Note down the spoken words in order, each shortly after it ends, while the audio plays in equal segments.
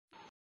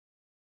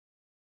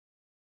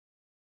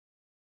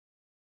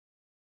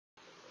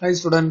Hi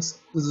students,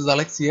 this is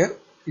Alex here.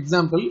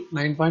 Example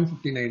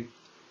 9.59.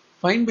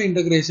 Find by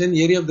integration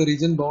area of the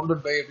region bounded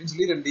by அப்படின்னு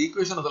சொல்லி ரெண்டு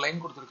equation அந்த line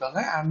கொடுத்துருக்காங்க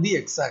and the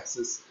x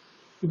axis.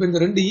 இப்போ இந்த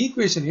ரெண்டு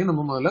ஈக்குவேஷனையும்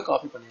நம்ம முதல்ல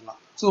காப்பி பண்ணிடலாம்.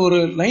 ஸோ ஒரு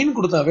லைன்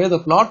கொடுத்தாவே அதை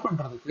பிளாட்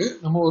பண்றதுக்கு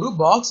நம்ம ஒரு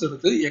பாக்ஸ்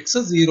எடுத்து x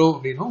 0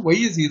 அப்படின்னும் y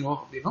 0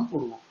 அப்படின்னும்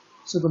போடுவோம்.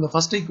 ஸோ இப்போ இந்த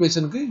ஃபர்ஸ்ட்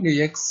ஈக்குவேஷனுக்கு இங்கே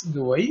x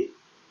இங்கே y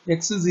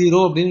x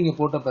 0 அப்படின்னு நீங்க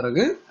போட்ட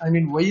பிறகு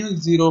y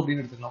 0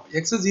 அப்படின்னு எடுத்துக்கலாம்.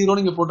 x 0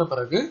 நீங்க போட்ட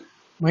பிறகு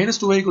minus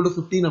 2y equal to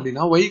 15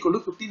 அப்படின்னா y equal to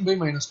 15 by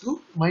minus 2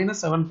 minus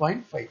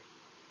 7.5.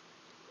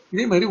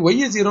 இதே மாதிரி y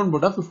 0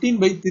 போட்டா 15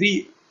 by 3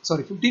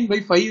 sorry 15 by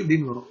 5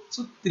 அப்படின்னு வரும். ஸோ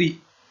 3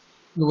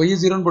 இந்த y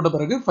 0 போட்ட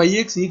பிறகு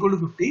 5x equal to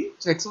 15.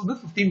 So x வந்து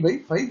 15 by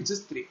 5 which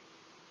is 3.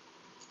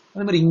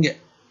 அதே மாதிரி இங்க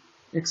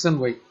x and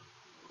y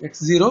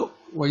x0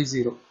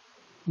 y0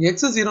 x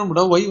 0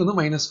 போட்டா y வந்து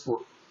minus 4.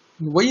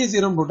 இந்த y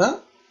 0 போட்டா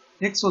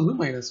x வந்து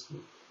minus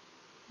 4.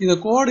 இதை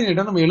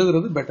கோஆர்டினேட்டா நம்ம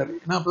எழுதுறது பெட்டர்.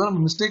 ஏன்னா அப்பதான்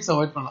நம்ம மிஸ்டேக்ஸ்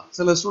அவாய்ட் பண்ணலாம்.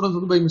 சில ஸ்டூடெண்ட்ஸ்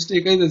வந்து பை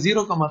மிஸ்டேக்கா இதை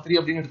 0,3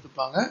 அப்படின்னு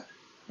எடுத்துப்பாங்க.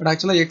 பட்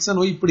ஆக்சுவலா x and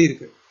y இப்படி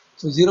இருக்கு.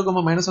 ஸோ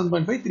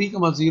 0,-1.5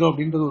 3,0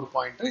 அப்படின்றது ஒரு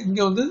பாயிண்ட். இங்க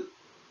வந்து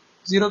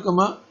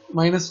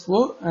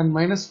 0,-4 and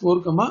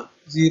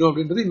 -4,0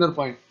 அப்படின்றது இன்னொரு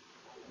பாயிண்ட்.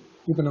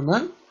 இப்போ நம்ம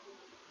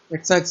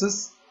x ஆக்சிஸ்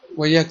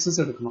y ஆக்சிஸ்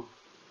எடுக்கணும்.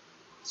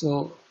 So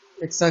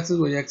x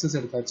axis y axis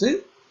எடுத்தாச்சு.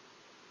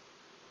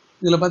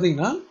 இதுல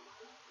பாத்தீங்கன்னா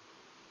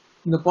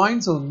இந்த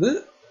பாயிண்ட்ஸ் வந்து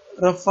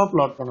ரஃபா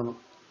பிளாட் பண்ணணும்.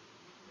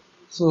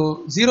 So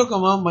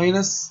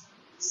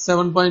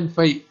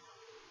 0,-7.5.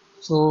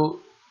 So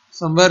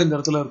somewhere இந்த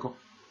இடத்துல இருக்கும்.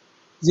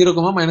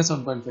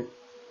 0,-7.5.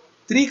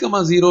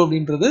 3,0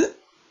 அப்படின்றது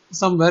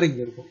somewhere இங்க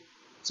இருக்கும்.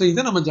 So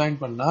இதை நம்ம ஜாயின்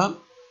பண்ணா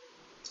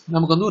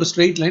நமக்கு வந்து ஒரு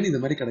ஸ்ட்ரெயிட் லைன்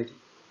இது மாதிரி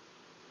கிடைக்கும்.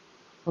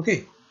 ஓகே,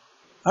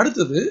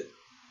 அடுத்தது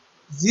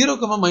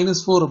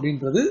 0,-4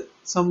 அப்படின்றது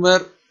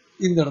somewhere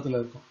இந்த இடத்துல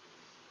இருக்கும்.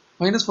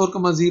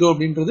 -4,0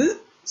 அப்படின்றது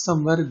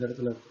somewhere இந்த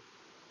இடத்துல இருக்கும்.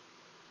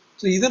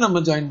 ஸோ இதை நம்ம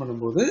ஜாயின்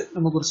பண்ணும்போது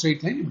நமக்கு ஒரு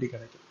ஸ்ட்ரெயிட் லைன் இப்படி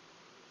கிடைக்கும்.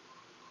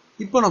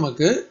 இப்போ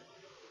நமக்கு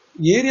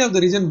area of the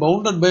region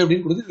bounded by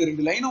அப்படின்னு கொடுத்து இந்த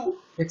ரெண்டு லைனும்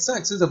எக்ஸ்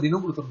ஆக்சிஸ்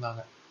அப்படின்னு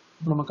கொடுத்துருந்தாங்க.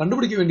 இப்போ நம்ம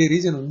கண்டுபிடிக்க வேண்டிய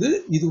ரீஜன் வந்து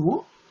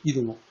இதுவும்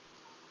இதுவும்.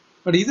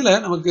 பட் இதுல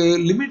நமக்கு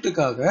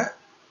லிமிட்டுக்காக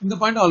இந்த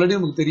பாயிண்ட் ஆல்ரெடி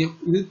நமக்கு தெரியும்.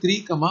 இது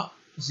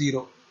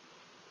 3,0.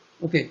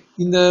 ஓகே,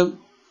 இந்த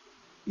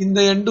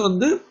எண்டு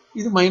வந்து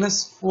இது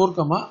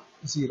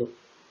 -4,0.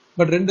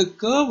 பட் ரெண்டு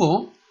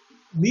கர்வும்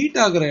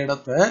மீட் ஆகிற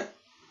இடத்த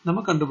நம்ம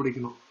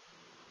கண்டுபிடிக்கணும்.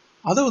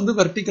 அதை வந்து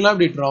வெர்டிக்கலா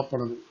இப்படி டிராப்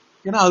பண்ணணும்.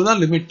 ஏன்னா அதுதான்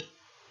லிமிட்.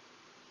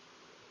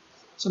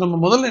 ஸோ நம்ம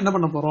முதல்ல என்ன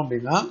பண்ண போறோம்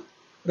அப்படின்னா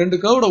ரெண்டு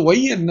கர்வோட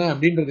ஒய் என்ன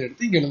அப்படின்றத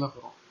எடுத்து இங்க எழுத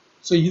போறோம்.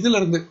 ஸோ இதுல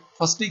இருந்து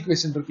ஃபர்ஸ்ட்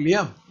ஈக்குவேஷன் இருக்கு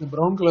இல்லையா, இந்த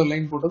ப்ரௌன் கலர்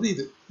லைன் போட்டது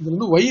இது. இதுல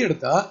இருந்து ஒய்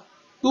எடுத்தா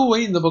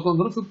 2y இந்த பக்கம்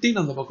வந்துடும், 15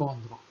 அந்த பக்கம்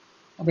வந்துடும்.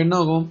 அப்ப என்ன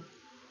ஆகும்?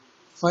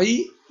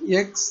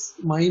 5x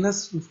minus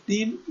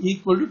 15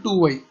 equal to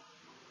 2y.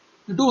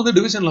 2 வந்து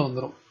டிவிஷன்ல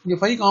வந்துடும். இங்க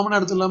 5 காமனா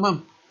எடுத்துடலாமா?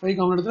 5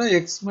 காமனா எடுத்தா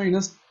x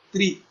minus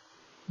 3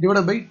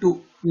 divided by 2.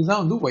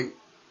 இதுதான் வந்து y.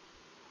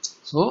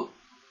 ஸோ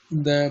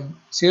இந்த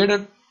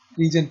ஷேடட்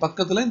ரீஜன்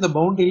பக்கத்துல இந்த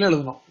பவுண்டரியில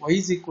எழுதணும். y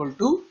is equal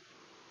to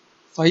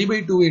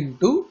 5/2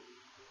 into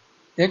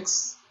x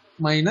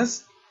minus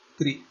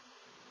 3.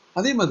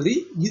 அதே மாதிரி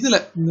இதுல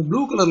இந்த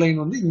ப்ளூ கலர் லைன்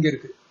வந்து இங்க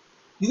இருக்கு.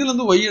 இதுல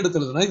இருந்து y எடுத்து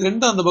எழுதுனா இது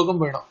ரெண்டும் அந்த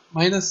பக்கம் போயிடும்.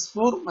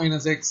 -4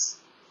 minus x.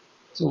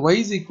 So y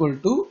is equal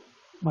to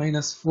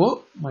 -4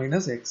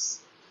 minus x.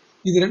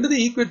 இது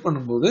ரெண்டுத்தையும் ஈக்குவேட்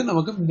பண்ணும்போது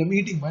நமக்கு இந்த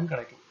மீட்டிங் பாயிண்ட்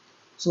கிடைக்கும்.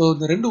 ஸோ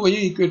இந்த ரெண்டு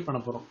ஒய்யும் ஈக்குவேட் பண்ண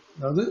போறோம்.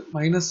 அதாவது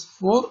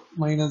 -4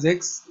 minus x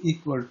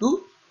equal to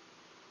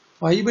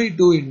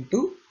 5/2 into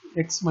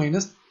x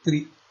minus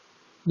 3.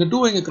 இந்த 2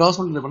 இங்க கிராஸ்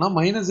மல்டிப்ளை பண்ணா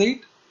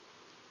 -8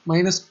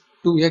 minus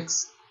 2x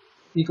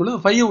equal to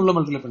 5 உள்ள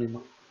மல்டிப்ளை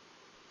பண்ணிடணும்.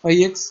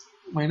 5x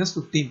minus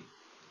 15.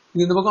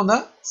 இது இந்த பக்கம் வந்தா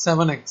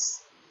 7x.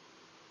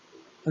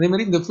 அதே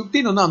மாதிரி இந்த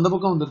 15 வந்து அந்த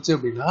பக்கம் வந்துருச்சு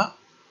அப்படின்னா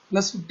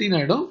 +15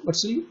 ஆயிடும். பட்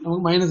ஸ்டில்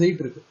நமக்கு -8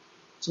 இருக்கு.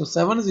 So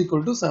 7 is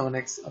equal to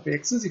 7x. அப்போ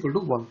x is equal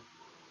to 1.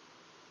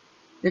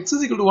 x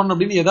is equal to 1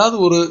 அப்படின்னு ஏதாவது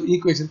ஒரு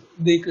ஈக்குவேஷன்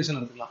இந்த ஈக்குவேஷன்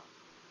எடுத்துக்கலாம்.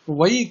 இப்போ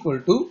y equal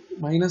to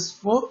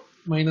 -4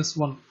 minus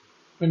 1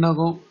 என்ன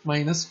ஆகும்?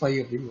 -5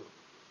 அப்படின்னு வரும்.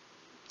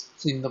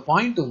 ஸோ இந்த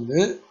பாயிண்ட் வந்து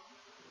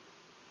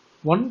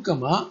 1,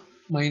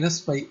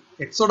 -5.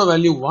 எக்ஸோட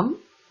வேல்யூ 1,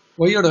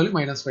 ஒய்யோட வேல்யூ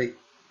 -5.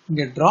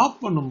 இங்க டிராப்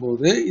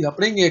பண்ணும்போது இது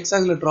அப்படியே இங்க எக்ஸ்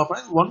ஆக்சிஸ்ல டிராப்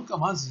பண்ணா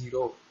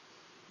 1,0.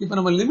 இப்போ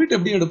நம்ம லிமிட்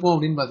எப்படி எடுப்போம்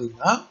அப்படின்னு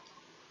பாத்தீங்கன்னா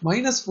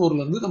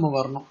 -4ல இருந்து நம்ம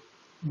வரணும்.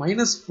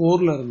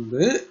 -4ல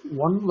இருந்து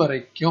 1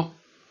 வரைக்கும்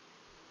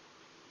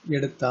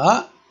எடுத்தா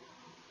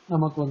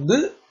நமக்கு வந்து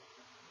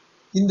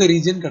இந்த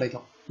ரீஜன்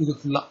கிடைக்கும். இது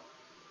ஃபுல்லா.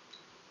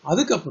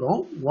 அதுக்கப்புறம்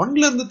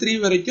 1ல இருந்து 3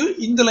 வரைக்கும்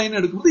இந்த லைன்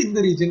எடுக்கும்போது இந்த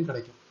ரீஜன்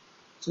கிடைக்கும்.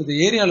 ஸோ இந்த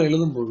ஏரியாவில்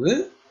எழுதும்போது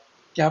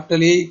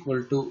capital A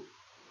equal to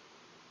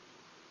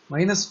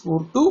 -4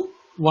 to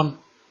 1.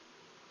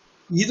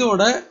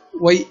 இதோட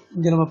y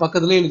இங்க நம்ம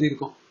பக்கத்துல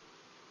எழுதியிருக்கோம்.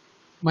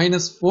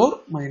 -4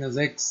 minus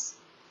x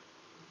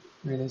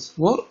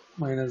 -4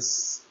 minus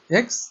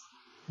x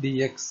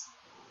dx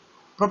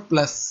அப்புறம்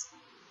பிளஸ்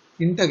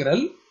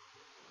இன்டெகிரல்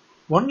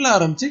 1ல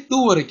ஆரம்பிச்சு 2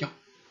 வரைக்கும்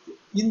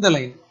இந்த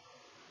லைன்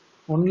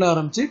 1ல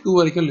ஆரம்பிச்சு 2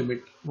 வரைக்கும்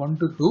லிமிட் 1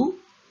 to 2.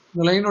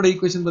 இந்த லைனோட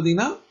ஈக்குவேஷன்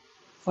பாத்தீங்கன்னா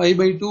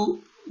 5/2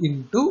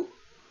 into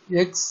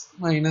x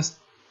minus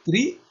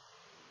 3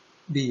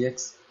 dx.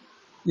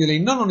 இதில்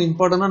இன்னொன்று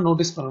இம்பார்ட்டண்டாக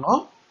நோட்டீஸ்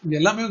பண்ணணும், இது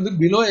எல்லாமே வந்து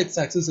பிலோ எக்ஸ்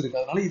ஆக்சிஸ் இருக்கு,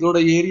 அதனால இதோட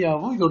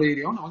ஏரியாவும்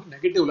நமக்கு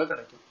நெகட்டிவ்ல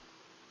கிடைக்கும்.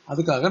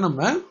 அதுக்காக நம்ம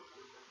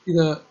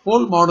இதை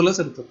ஹோல்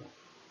மாடுலஸ் எடுத்துப்போம்.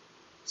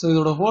 ஸோ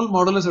இதோட ஹோல்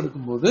மாடுலஸ்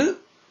எடுக்கும்போது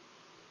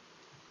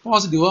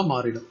பாசிட்டிவாக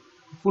மாறிடும்.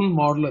 ஃபுல்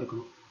மாடுல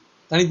இருக்கணும்.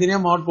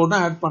 தனித்தனியாக மாட்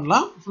போட்டால் ஆட்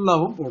பண்ணலாம்,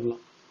 ஃபுல்லாகவும்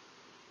போடலாம்.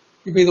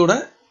 இப்போ இதோட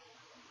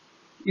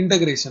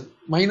இன்டகிரேஷன்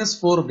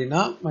 -4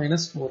 அப்படின்னா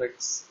 -4x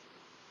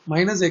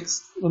 -x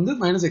வந்து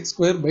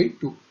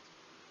 -x²/2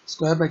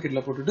 ஸ்கொயர்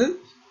பிராக்கெட்டில் போட்டுட்டு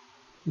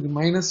இது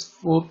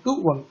 -4 to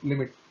 1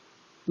 லிமிட்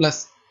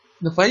ப்ளஸ்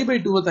இந்த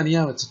 5/2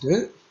 தனியாக வச்சுட்டு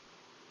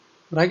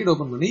பிராக்கெட்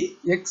ஓப்பன் பண்ணி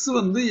x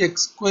வந்து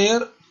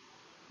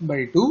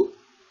x²/2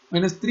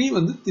 -3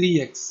 வந்து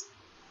 3x.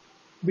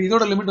 இப்போ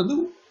இதோட லிமிட் வந்து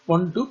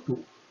 1 to 2,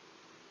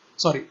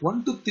 சாரி 1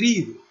 to 3.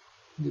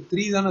 இது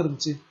 3 தானே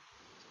இருந்துச்சு,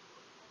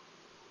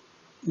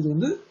 இது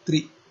வந்து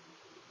 3.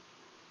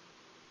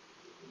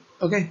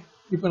 ஓகே,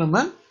 இப்போ நம்ம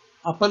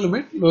upper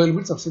limit lower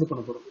limit substitute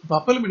பண்ண போகிறோம். இப்போ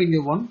அப்பர் லிமிட் இங்கே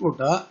 1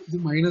 போட்டால் இது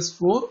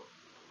 -4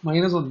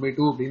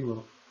 -1/2 அப்படின்னு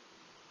வரும்.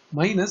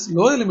 மைனஸ்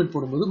லோயர் லிமிட்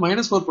போடும்போது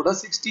 -4 போட்டால்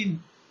 16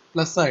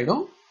 ப்ளஸ்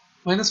ஆகிடும்.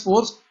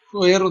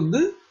 -4² வந்து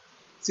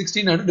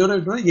 16 ஆகிடும்,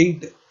 டிவைட் பண்ணால்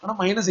 8, ஆனால்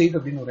 -8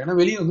 அப்படின்னு வரும், ஏன்னா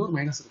வெளியே வந்து ஒரு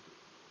மைனஸ் இருக்குது.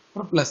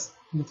 அப்புறம் ப்ளஸ்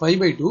இந்த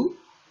 5/2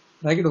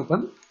 ப்ராக்கெட்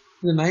ஓப்பன்,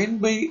 இது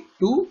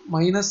 9/2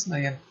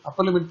 -9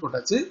 அப்பர் லிமிட்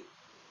போட்டாச்சு.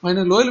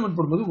 லோயர் லிமிட்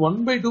போடும்போது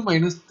 1/2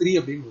 -3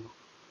 அப்படின்னு வரும்.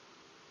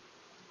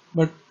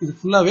 பட் இது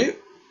ஃபுல்லாகவே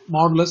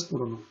மாடுலஸ்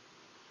போடணும்.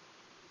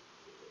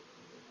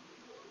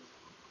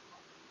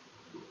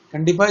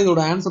 கண்டிப்பாக இதோட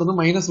ஆன்சர் வந்து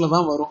மைனஸ்ல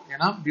தான் வரும்,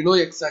 ஏன்னா பிலோ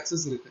எக்ஸ்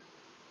ஆக்சிஸ் இருக்கு.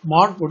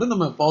 மாட் போட்டு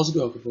நம்ம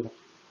பாசிட்டிவ் ஆக்க போகிறோம்.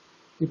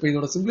 இப்போ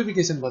இதோட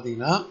சிம்பிளிஃபிகேஷன்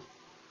பார்த்தீங்கன்னா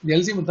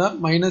எல்சிஎம் பார்த்தா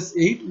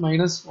 -8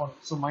 -1,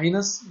 ஸோ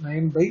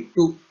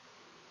 -9/2.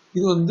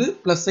 இது வந்து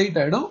 +8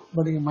 ஆகிடும்,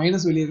 பட் இங்கே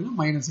மைனஸ் வெளியே இருக்கு,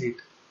 -8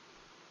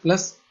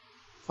 ப்ளஸ்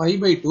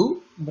 5/2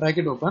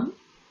 ப்ராக்கெட் ஓப்பன்,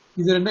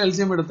 இது ரெண்டும்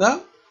எல்சிஎம் எடுத்தால்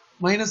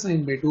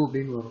 -9/2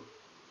 அப்படின்னு வரும்.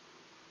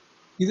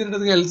 இது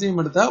ரெண்டுத்துக்கு எல்சிஎம்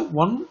எடுத்தால்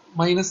 1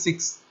 -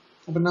 6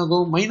 அப்படின்னா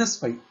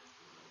 -5.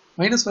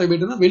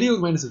 -5/2 வெளியே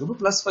ஒரு மைனஸ் இருக்கு,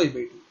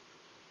 +5/2.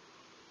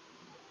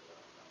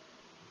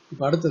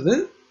 இப்போ அடுத்தது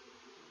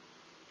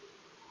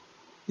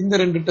இந்த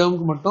ரெண்டு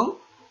டேர்முக்கு மட்டும்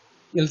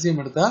எல்சிஎம்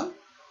எடுத்தா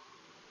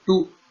 2,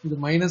 இது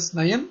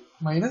 -9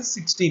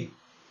 -16,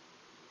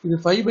 இது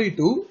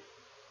 5/2.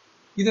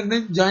 இது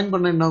ரெண்டையும் ஜாயின்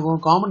பண்ண என்ன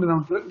ஆகும், காமன்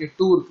டினாமினேட்டர் இங்கே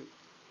 2 இருக்கு,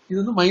 இது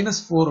வந்து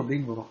 -4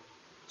 அப்படின்னு வரும்.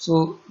 ஸோ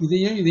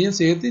இதையும்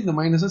சேர்த்து இந்த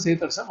மைனஸை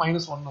சேர்த்து அடிச்சா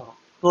 -1 வரும்.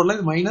 டோட்டலாக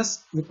இது மைனஸ்,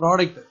 இது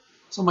ப்ராடக்ட்,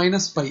 ஸோ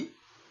 -5.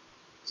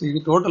 ஸோ இது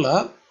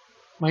டோட்டலாக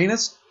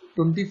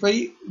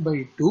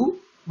 -25/2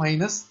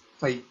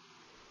 -5.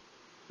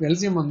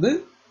 எல்சிஎம் வந்து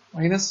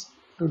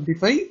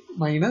 -25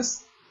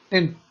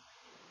 -10.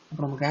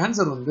 அப்புறம் நமக்கு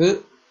ஆன்சர் வந்து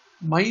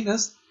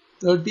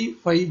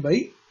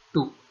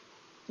 -35/2.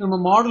 நம்ம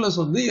மாடுலஸ்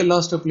வந்து எல்லா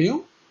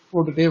ஸ்டெப்லையும்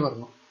போட்டுட்டே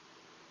வரணும்.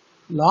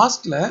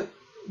 லாஸ்ட்ல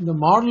இந்த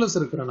மாடுலஸ்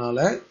இருக்கிறனால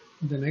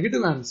இந்த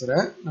நெகட்டிவ் ஆன்சரை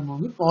நம்ம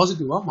வந்து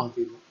பாசிட்டிவாக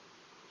மாற்றிடணும்.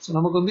 ஸோ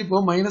நமக்கு வந்து இப்போ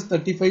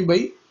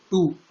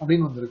 -35/2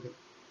 அப்படின்னு வந்திருக்கு,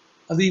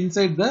 அது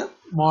இன்சைட் த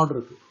மாட்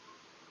இருக்கு.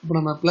 இப்போ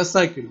நம்ம plus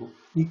ஆக்கிடுவோம்,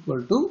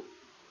 equal to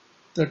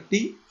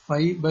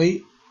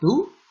 35/2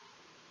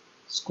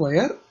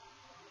 square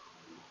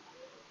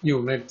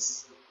units.